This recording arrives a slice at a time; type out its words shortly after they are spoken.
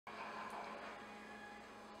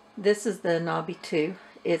This is the Nabi 2.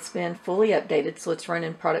 It's been fully updated, so it's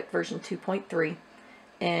running product version 2.3.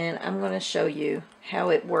 And I'm going to show you how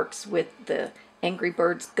it works with the Angry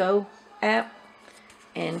Birds Go app.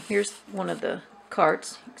 And here's one of the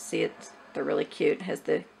carts. You can see they're really cute. It has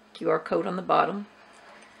the QR code on the bottom.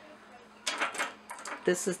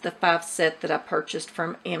 This is the 5 set that I purchased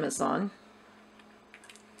from Amazon.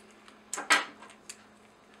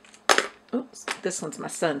 Oops, this one's my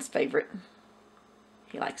son's favorite.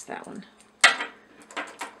 He likes that one.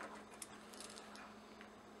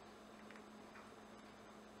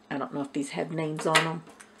 I don't know if these have names on them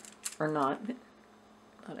or not, but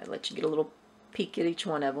I thought I'd let you get a little peek at each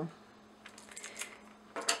one of them.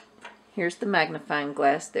 Here's the magnifying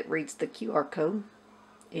glass that reads the QR code.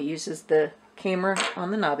 It uses the camera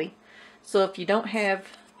on the Nabi. So if you don't have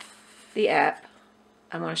the app,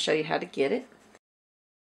 I'm going to show you how to get it.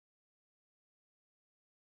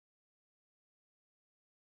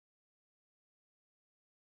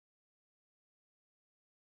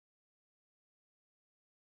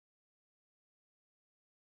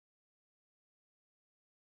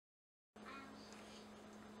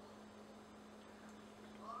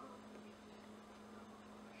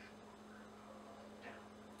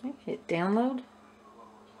 Okay, hit download.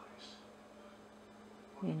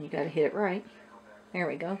 And you got to hit it right. There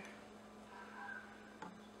we go.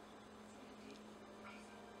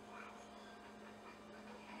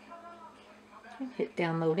 Okay, hit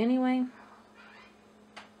download anyway.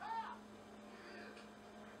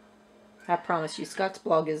 I promise you, Scott's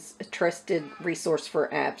blog is a trusted resource for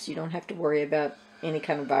apps. You don't have to worry about any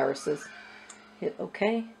kind of viruses. Hit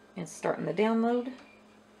OK. It's starting the download.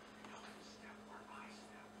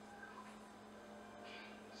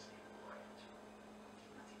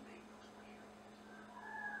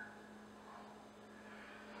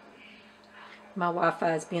 My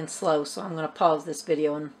Wi-Fi is being slow, so I'm going to pause this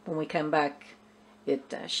video, and when we come back,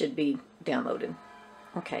 it should be downloaded.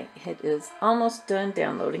 Okay, it is almost done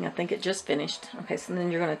downloading. I think it just finished. Okay, so then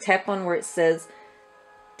you're going to tap on where it says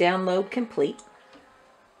download complete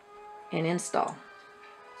and install.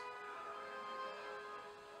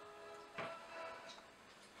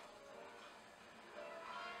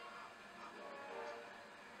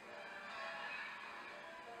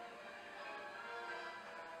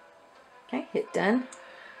 Okay, hit done.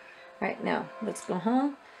 Alright, now let's go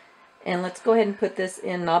home and let's go ahead and put this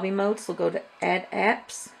in Nabi mode. So we'll go to Add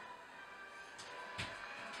Apps.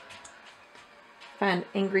 Find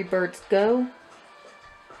Angry Birds Go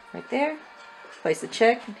right there. Place a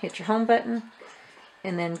check, hit your home button,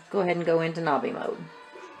 and then go ahead and go into Nabi mode.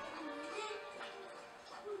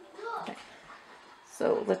 Okay.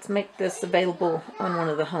 So let's make this available on one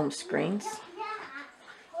of the home screens.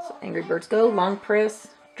 So Angry Birds Go, long press.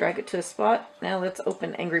 Drag it to a spot. Now let's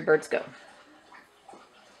open Angry Birds Go.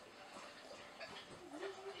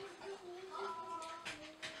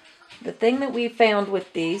 The thing that we found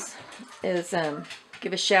with these is,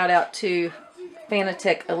 give a shout out to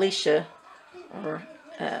Fanatech Alicia, or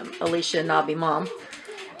Alicia Nabi Mom,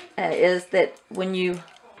 is that when you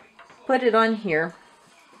put it on here,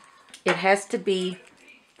 it has to be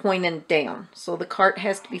pointing down. So the cart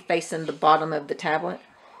has to be facing the bottom of the tablet.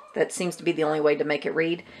 That seems to be the only way to make it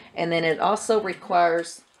read. And then it also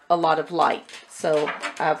requires a lot of light. So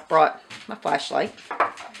I've brought my flashlight.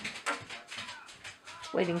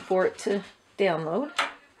 Waiting for it to download.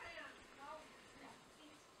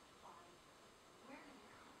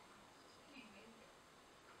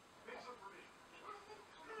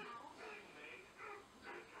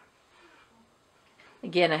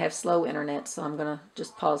 Again, I have slow internet, so I'm going to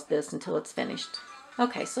just pause this until it's finished.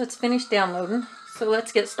 Okay, so it's finished downloading. So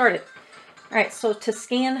let's get started. Alright, so to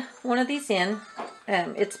scan one of these in,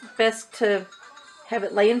 it's best to have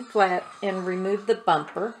it laying flat and remove the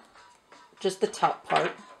bumper, just the top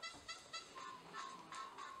part.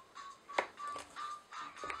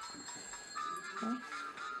 Okay.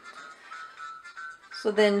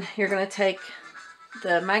 So then you're going to take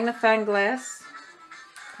the magnifying glass,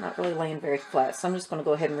 not really laying very flat, so I'm just going to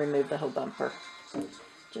go ahead and remove the whole bumper,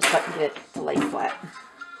 just so I can get it to lay flat.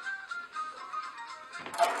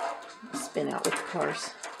 Spin out with the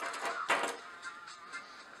cars.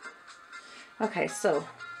 Okay, so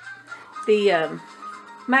the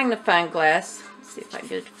magnifying glass, let's see if I can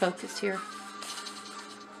get it to focus here.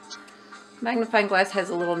 Magnifying glass has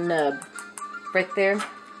a little nub right there,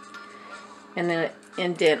 and then an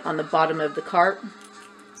indent on the bottom of the cart.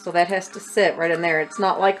 So that has to sit right in there. It's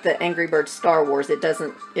not like the Angry Birds Star Wars. It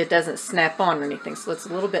doesn't snap on or anything, so it's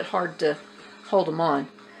a little bit hard to hold them on.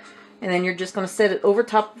 And then you're just going to set it over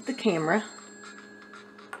top of the camera.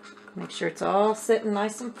 Make sure it's all sitting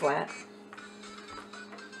nice and flat.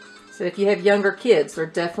 So if you have younger kids, they're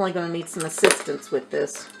definitely going to need some assistance with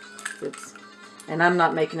this. And I'm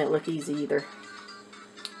not making it look easy either.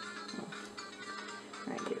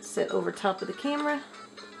 Alright, get it set over top of the camera.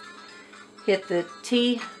 Hit the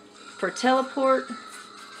T for teleport.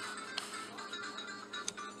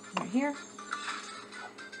 Right here.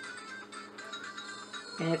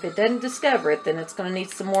 And if it doesn't discover it, then it's going to need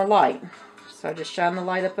some more light. So I just shine the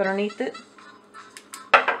light up underneath it.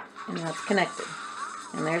 And now it's connected.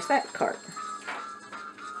 And there's that cart.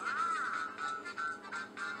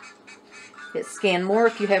 Hit scan more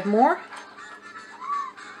if you have more.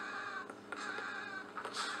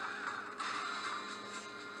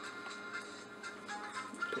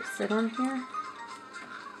 Get it set on here.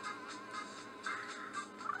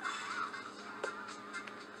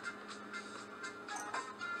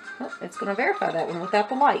 Oh, it's going to verify that one without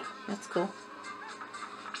the light. That's cool.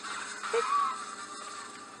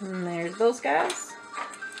 And there's those guys.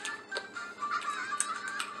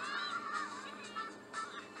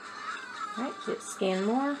 Alright, hit scan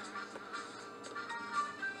more.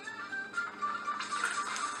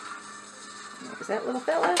 There's that little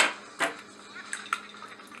fella.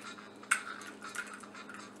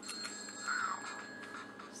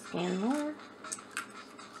 Scan more.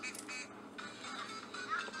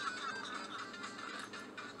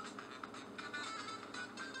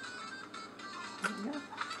 There we go.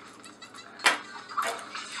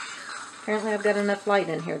 Apparently I've got enough light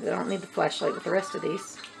in here that I don't need the flashlight with the rest of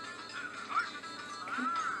these.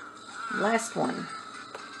 Okay. Last one.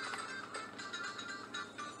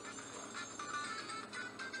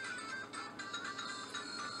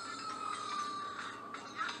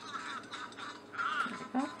 There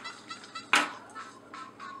we go.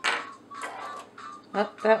 Oh,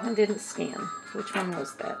 that one didn't scan. Which one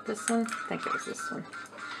was that? This one? I think it was this one.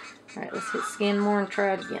 Alright, let's hit scan more and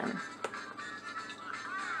try it again.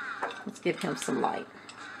 Let's give him some light.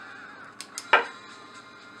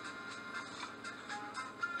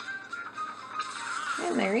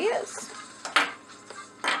 And there he is.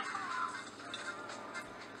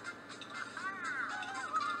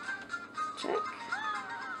 Check.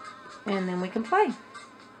 And then we can play.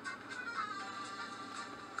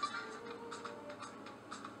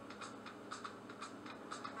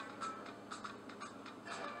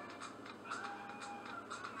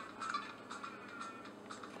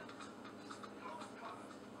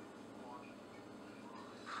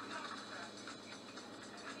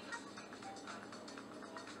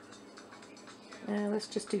 Let's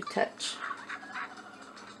just do touch.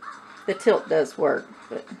 The tilt does work,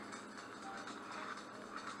 but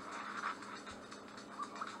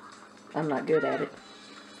I'm not good at it.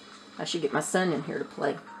 I should get my son in here to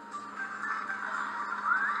play.